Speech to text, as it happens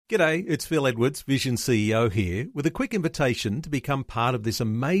G'day, it's Phil Edwards, Vision CEO here, with a quick invitation to become part of this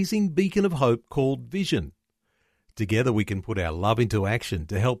amazing beacon of hope called Vision. Together we can put our love into action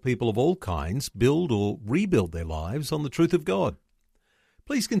to help people of all kinds build or rebuild their lives on the truth of God.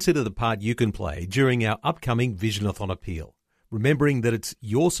 Please consider the part you can play during our upcoming Visionathon appeal, remembering that it's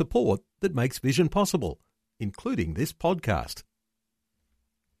your support that makes Vision possible, including this podcast.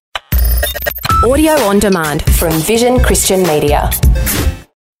 Audio on demand from Vision Christian Media.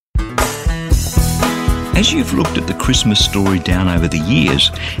 As you've looked at the Christmas story down over the years,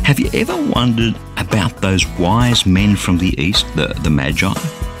 have you ever wondered about those wise men from the East, the Magi?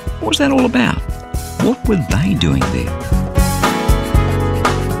 What was that all about? What were they doing there?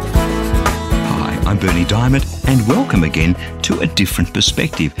 Hi, I'm Bernie Diamond, and welcome again to A Different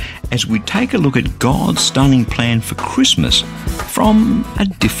Perspective as we take a look at God's stunning plan for Christmas from a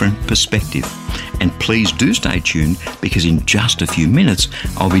different perspective. And please do stay tuned, because in just a few minutes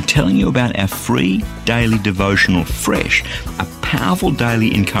I'll be telling you about our free daily devotional Fresh, a powerful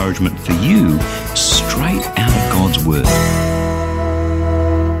daily encouragement for you straight out of God's Word.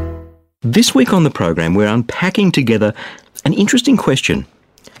 This week on the program we're unpacking together an interesting question.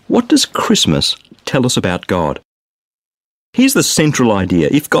 What does Christmas tell us about God? Here's the central idea.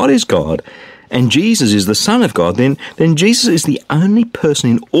 If God is God and Jesus is the Son of God, then Jesus is the only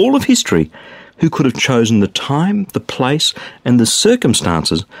person in all of history who could have chosen the time, the place, and the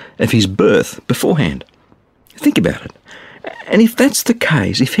circumstances of his birth beforehand. Think about it. And if that's the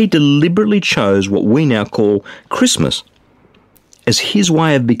case, if he deliberately chose what we now call Christmas as his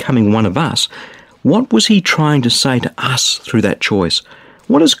way of becoming one of us, what was he trying to say to us through that choice?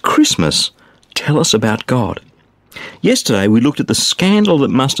 What does Christmas tell us about God? Yesterday we looked at the scandal that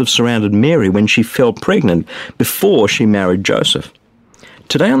must have surrounded Mary when she fell pregnant before she married Joseph.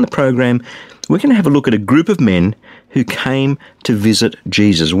 Today on the program, we're going to have a look at a group of men who came to visit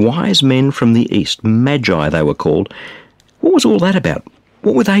Jesus. Wise men from the East, Magi they were called. What was all that about?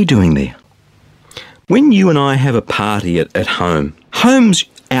 What were they doing there? When you and I have a party at home, home's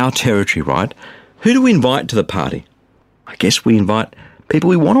our territory, right? Who do we invite to the party? I guess we invite people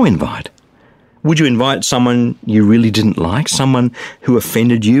we want to invite. Would you invite someone you really didn't like, someone who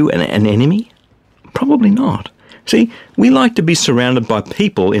offended you, an enemy? Probably not. See, we like to be surrounded by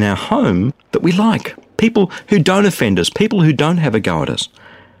people in our home that we like. People who don't offend us, people who don't have a go at us,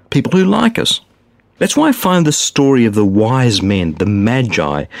 people who like us. That's why I find the story of the wise men, the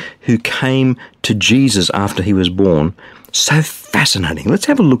Magi, who came to Jesus after he was born, so fascinating. Let's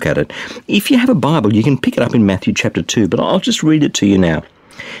have a look at it. If you have a Bible, you can pick it up in Matthew chapter 2, but I'll just read it to you now.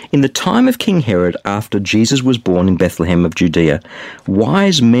 In the time of King Herod, after Jesus was born in Bethlehem of Judea,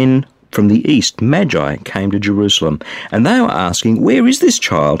 wise men from the east, Magi, came to Jerusalem, and they were asking, "Where is this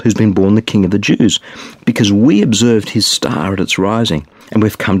child who's been born the King of the Jews? Because we observed his star at its rising, and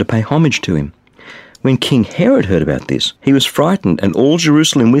we've come to pay homage to him." When King Herod heard about this, he was frightened, and all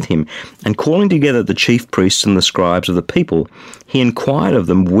Jerusalem with him, and calling together the chief priests and the scribes of the people, he inquired of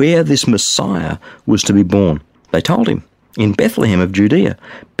them where this Messiah was to be born. They told him, "In Bethlehem of Judea,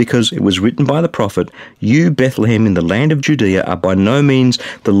 because it was written by the prophet, 'You, Bethlehem, in the land of Judea, are by no means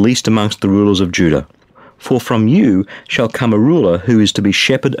the least amongst the rulers of Judah. For from you shall come a ruler who is to be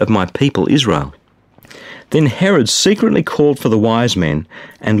shepherd of my people Israel.'" Then Herod secretly called for the wise men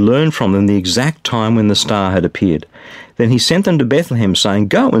and learned from them the exact time when the star had appeared. Then he sent them to Bethlehem, saying,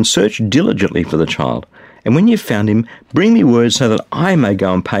 "Go and search diligently for the child, and when you've found him, bring me word so that I may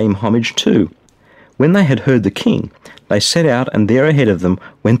go and pay him homage too." When they had heard the king, they set out, and there ahead of them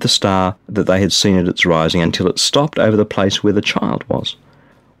went the star that they had seen at its rising, until it stopped over the place where the child was.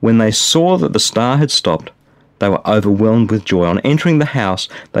 When they saw that the star had stopped, they were overwhelmed with joy. On entering the house,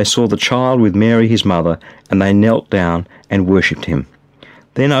 they saw the child with Mary his mother, and they knelt down and worshipped him.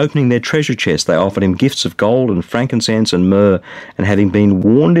 Then opening their treasure chest, they offered him gifts of gold and frankincense and myrrh, and having been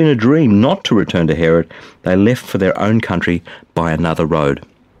warned in a dream not to return to Herod, they left for their own country by another road.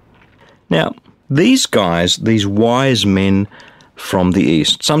 Now, these guys, these wise men from the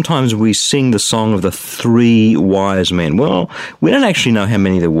East, sometimes we sing the song of the three wise men. Well, we don't actually know how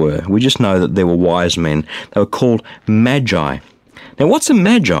many there were. We just know that there were wise men. They were called Magi. Now, what's a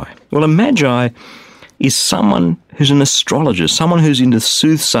Magi? Well, a Magi is someone who's an astrologer, someone who's into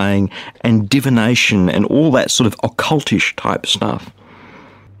soothsaying and divination and all that sort of occultish type stuff.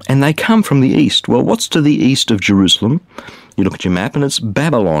 And they come from the east. Well, what's to the east of Jerusalem? You look at your map and it's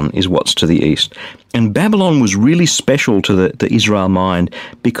Babylon is what's to the east. And Babylon was really special to the Israel mind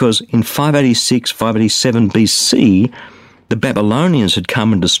because in 586, 587 BC, the Babylonians had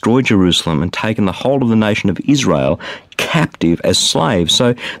come and destroyed Jerusalem and taken the whole of the nation of Israel captive as slaves.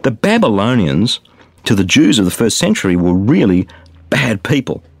 So the Babylonians, to the Jews of the first century, were really bad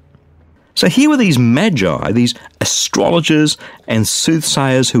people. So here were these magi, these astrologers and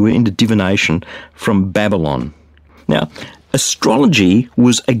soothsayers who were into divination from Babylon. Now, astrology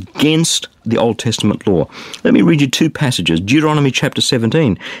was against the Old Testament law. Let me read you two passages. Deuteronomy chapter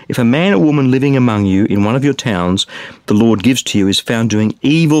 17. If a man or woman living among you in one of your towns the Lord gives to you is found doing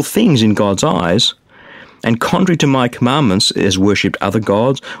evil things in God's eyes, and contrary to my commandments has worshipped other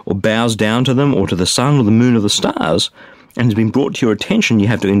gods, or bows down to them, or to the sun or the moon or the stars, and has been brought to your attention, you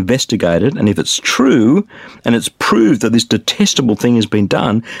have to investigate it, and if it's true, and it's proved that this detestable thing has been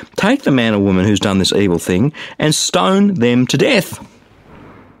done, take the man or woman who's done this evil thing, and stone them to death.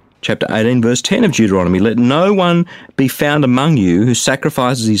 Chapter 18, verse 10 of Deuteronomy, let no one be found among you who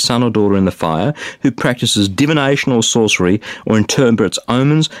sacrifices his son or daughter in the fire, who practices divination or sorcery, or interprets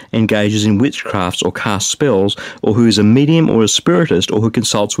omens, engages in witchcrafts, or casts spells, or who is a medium or a spiritist, or who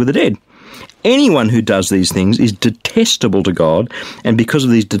consults with the dead. Anyone who does these things is detestable to God, and because of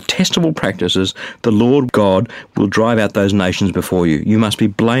these detestable practices, the Lord God will drive out those nations before you. You must be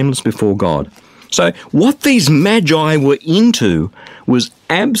blameless before God. So what these magi were into was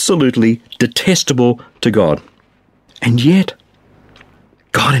absolutely detestable to God. And yet,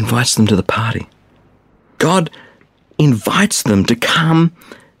 God invites them to the party. God invites them to come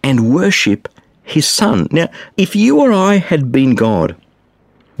and worship his son. Now, if you or I had been God,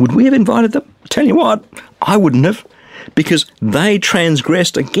 would we have invited them? Tell you what, I wouldn't have, because they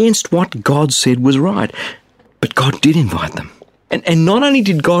transgressed against what God said was right. But God did invite them. And not only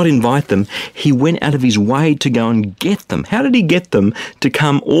did God invite them, he went out of his way to go and get them. How did he get them to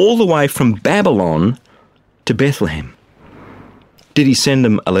come all the way from Babylon to Bethlehem? Did he send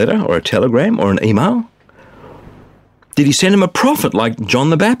them a letter or a telegram or an email? Did he send them a prophet like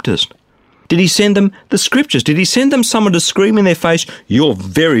John the Baptist? Did he send them the scriptures? Did he send them someone to scream in their face, you're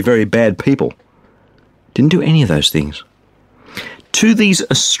very, very bad people? Didn't do any of those things. To these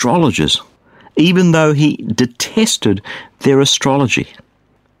astrologers, even though he detested their astrology,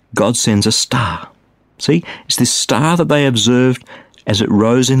 God sends a star. See, it's this star that they observed as it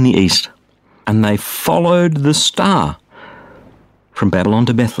rose in the east, and they followed the star from Babylon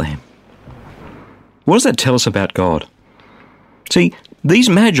to Bethlehem. What does that tell us about God? See, these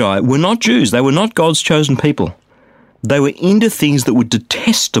magi were not Jews. They were not God's chosen people. They were into things that were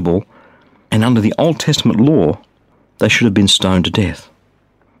detestable, and under the Old Testament law, they should have been stoned to death.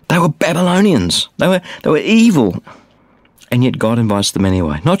 They were Babylonians. They were evil. And yet God invites them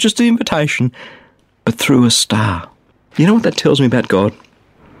anyway. Not just an invitation, but through a star. You know what that tells me about God?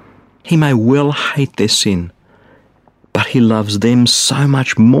 He may well hate their sin, but he loves them so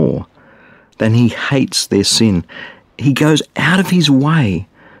much more than he hates their sin. He goes out of his way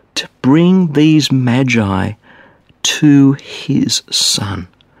to bring these magi to his son,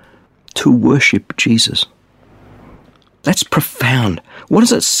 to worship Jesus. That's profound. What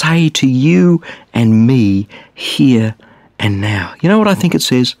does it say to you and me here and now? You know what I think it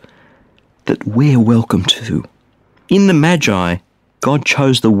says? That we're welcome to. In the Magi, God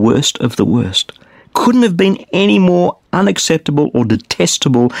chose the worst of the worst. Couldn't have been any more unacceptable or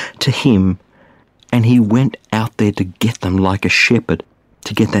detestable to him. And he went out there to get them like a shepherd,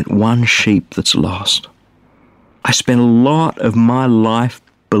 to get that one sheep that's lost. I spent a lot of my life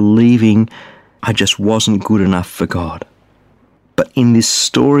believing I just wasn't good enough for God. But in this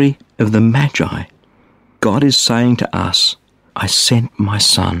story of the Magi, God is saying to us, I sent my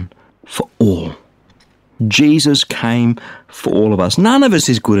son for all. Jesus came for all of us. None of us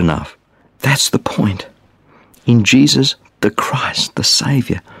is good enough. That's the point. In Jesus, the Christ, the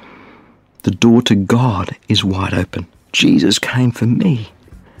Saviour, the door to God is wide open. Jesus came for me.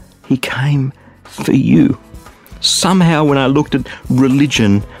 He came for you. Somehow when I looked at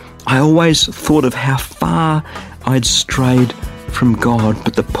religion, I always thought of how far I'd strayed from God.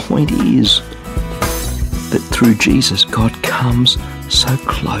 But the point is that through Jesus, God comes so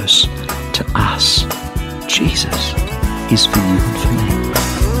close to us. Jesus is for you and for me.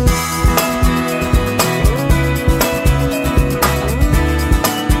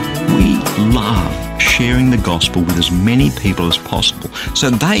 We love sharing the gospel with as many people as possible so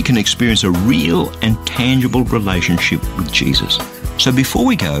they can experience a real and tangible relationship with Jesus. So before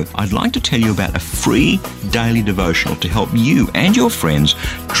we go, I'd like to tell you about a free daily devotional to help you and your friends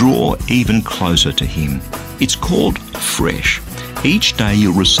draw even closer to Him. It's called Fresh. Each day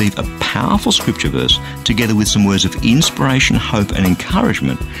you'll receive a powerful scripture verse together with some words of inspiration, hope and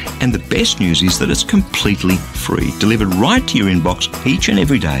encouragement. And the best news is that it's completely free, delivered right to your inbox each and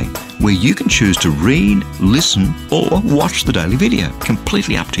every day, where you can choose to read, listen or watch the daily video.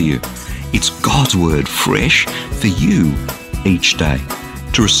 Completely up to you. It's God's Word fresh for you each day.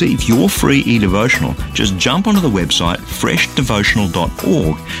 To receive your free e-devotional, just jump onto the website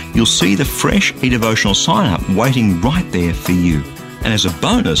freshdevotional.org. You'll see the Fresh e-devotional sign-up waiting right there for you. And as a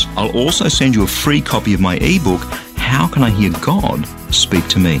bonus, I'll also send you a free copy of my ebook, How Can I Hear God Speak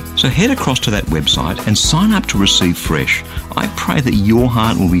to Me? So head across to that website and sign up to receive Fresh. I pray that your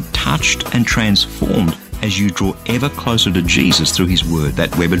heart will be touched and transformed as you draw ever closer to Jesus through His Word.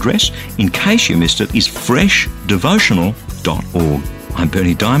 That web address, in case you missed it, is freshdevotional.org. I'm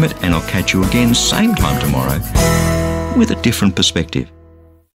Bernie Diamond, and I'll catch you again same time tomorrow with a different perspective.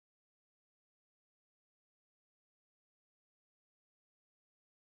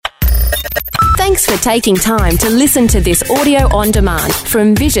 Thanks for taking time to listen to this audio on demand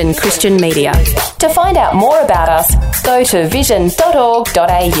from Vision Christian Media. To find out more about us, go to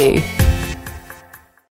vision.org.au.